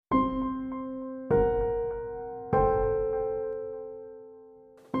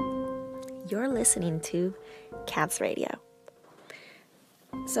You're listening to Cats Radio.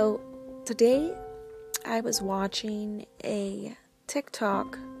 So today I was watching a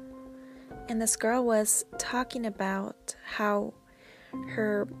TikTok and this girl was talking about how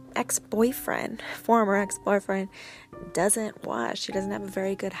her former ex-boyfriend doesn't wash. He doesn't have a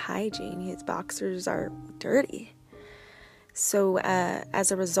very good hygiene. His boxers are dirty. So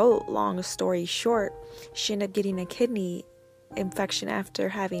as a result, long story short, she ended up getting a kidney infection after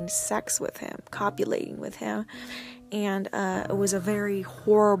having sex with him, copulating with him. And it was a very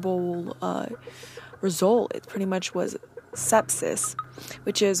horrible result. It pretty much was sepsis,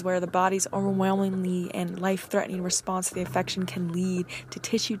 which is where the body's overwhelmingly and life-threatening response to the infection can lead to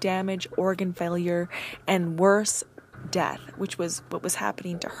tissue damage, organ failure, and worse, death, which was what was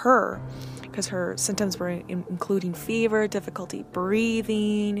happening to her, because her symptoms were including fever, difficulty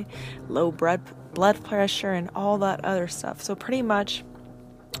breathing, low blood pressure, and all that other stuff. So pretty much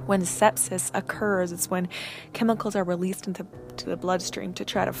when sepsis occurs, it's when chemicals are released into the bloodstream to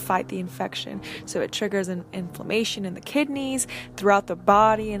try to fight the infection. So it triggers an inflammation in the kidneys, throughout the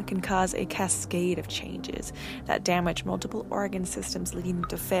body, and can cause a cascade of changes that damage multiple organ systems, leading them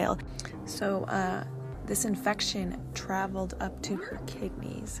to fail. So this infection traveled up to her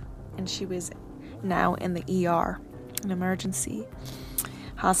kidneys, and she was now in the ER, an emergency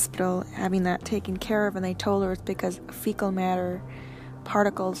hospital, having that taken care of, and they told her it's because fecal matter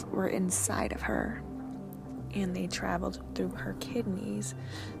particles were inside of her and they traveled through her kidneys.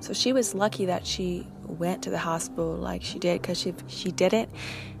 So she was lucky that she went to the hospital like she did, because if she didn't,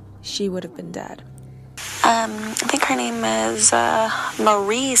 she would have been dead. I think her name is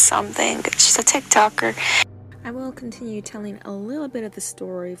Marie something. She's a TikToker. I will continue telling a little bit of the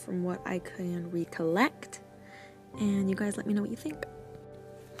story from what I can recollect, and you guys let me know what you think.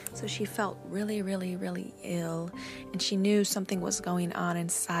 So she felt really, really, really ill, and she knew something was going on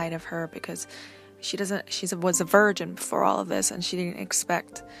inside of her, because she was a virgin before all of this, and she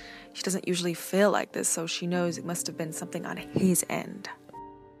doesn't usually feel like this, so she knows it must have been something on his end.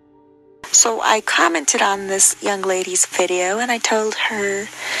 So I commented on this young lady's video, and I told her,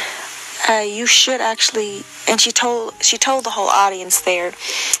 you should actually, and she told the whole audience there,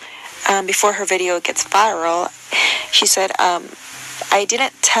 before her video gets viral, she said, I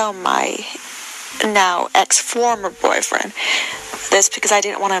didn't tell my now ex-former boyfriend this because I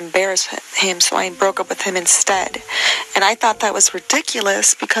didn't want to embarrass him, so I broke up with him instead. And I thought that was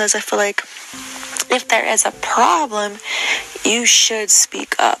ridiculous, because I feel like if there is a problem, you should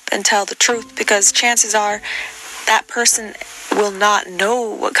speak up and tell the truth, because chances are that person will not know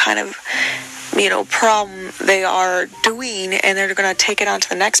what kind of problem they are doing, and they're going to take it on to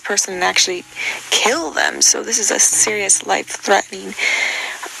the next person and actually kill them. So this is a serious, life-threatening,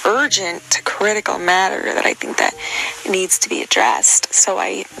 urgent, critical matter that I think that needs to be addressed. So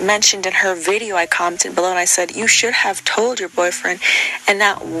I mentioned in her video, I commented below and I said, you should have told your boyfriend and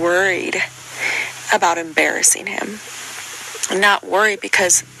not worried about embarrassing him. Not worried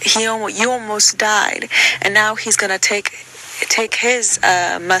because you almost died, and now he's going to take his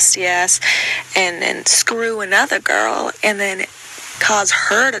musty ass and screw another girl and then cause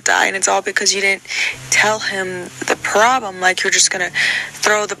her to die, and it's all because you didn't tell him the problem. Like, you're just gonna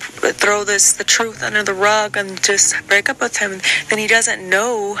throw the truth under the rug and just break up with him. Then he doesn't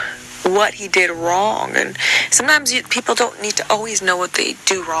know what he did wrong, and sometimes people don't need to always know what they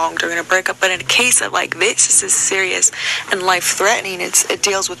do wrong during a breakup. But in a case of like this is serious and life-threatening. It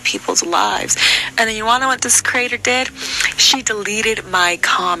deals with people's lives. And then you want to know what this creator did? She deleted my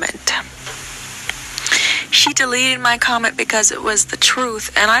comment. She deleted my comment because it was the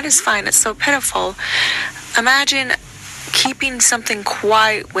truth, and I just find it so pitiful. Imagine keeping something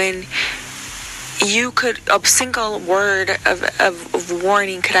quiet when you could, a single word of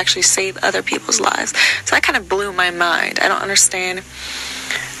warning could actually save other people's lives. So that kind of blew my mind. I don't understand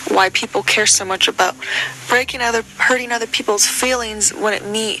why people care so much about hurting other people's feelings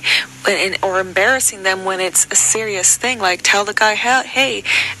or embarrassing them when it's a serious thing. Like, tell the guy, hey,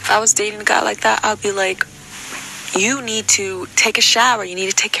 if I was dating a guy like that, I'd be like, you need to take a shower. You need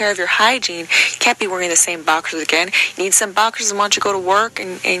to take care of your hygiene. You can't be wearing the same boxers again. You need some boxers, and why don't you go to work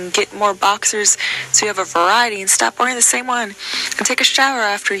and get more boxers so you have a variety, and stop wearing the same one. And take a shower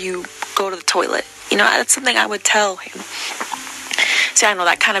after you go to the toilet. That's something I would tell him. See, I know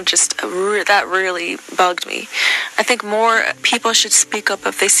that kind of that really bugged me. I think more people should speak up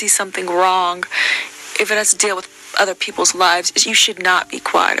if they see something wrong. If it has to deal with other people's lives, you should not be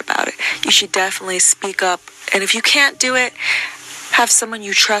quiet about it. You should definitely speak up. And if you can't do it, have someone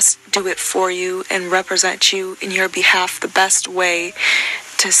you trust do it for you and represent you in your behalf the best way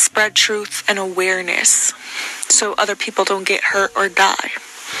to spread truth and awareness so other people don't get hurt or die.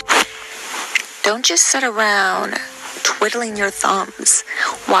 Don't just sit around twiddling your thumbs,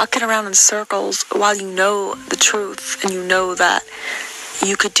 walking around in circles while you know the truth and you know that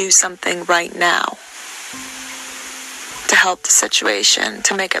you could do something right now to help the situation,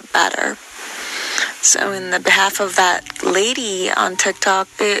 to make it better. So in the behalf of that lady on TikTok,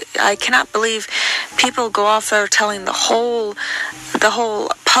 I cannot believe people go off there telling the whole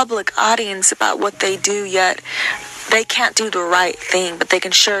public audience about what they do, yet they can't do the right thing, but they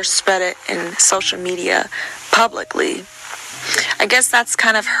can sure spread it in social media publicly. I guess that's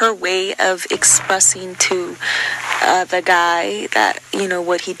kind of her way of expressing to the guy that,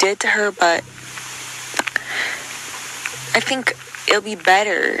 what he did to her, but I think it'll be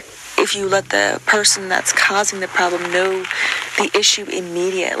better if you let the person that's causing the problem know the issue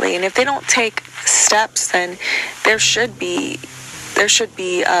immediately. And if they don't take steps, then there should be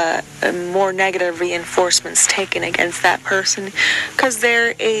more negative reinforcements taken against that person, because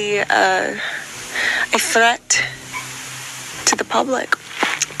they're a threat to the public,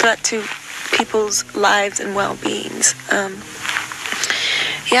 threat to people's lives and well-beings.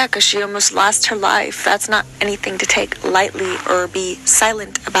 Because she almost lost her life. That's not anything to take lightly or be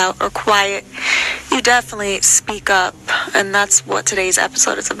silent about or quiet. You definitely speak up, and that's what today's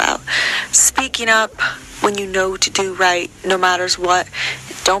episode is about. Speaking up when you know to do right, no matter what.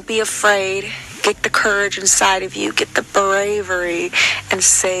 Don't be afraid. Get the courage inside of you. Get the bravery and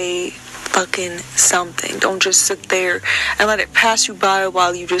say fucking something. Don't just sit there and let it pass you by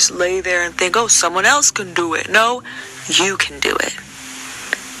while you just lay there and think, oh, someone else can do it. No, you can do it.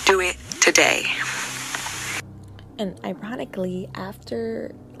 Do it today. And ironically,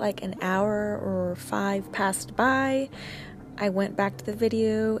 after like an hour or 5 passed by, I went back to the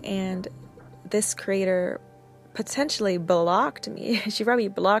video, and this creator potentially blocked me. She probably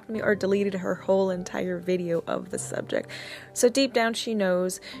blocked me or deleted her whole entire video of the subject. So deep down she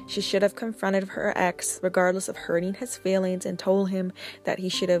knows she should have confronted her ex, regardless of hurting his feelings, and told him that he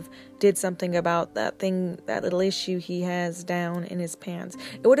should have did something about that little issue he has down in his pants.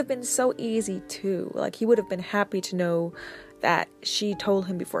 It would have been so easy too. Like, he would have been happy to know that she told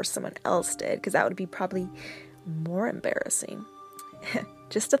him before someone else did, because that would be probably more embarrassing.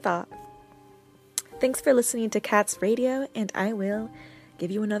 Just a thought. Thanks for listening to Cats Radio, and I will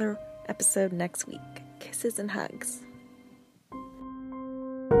give you another episode next week. Kisses and hugs.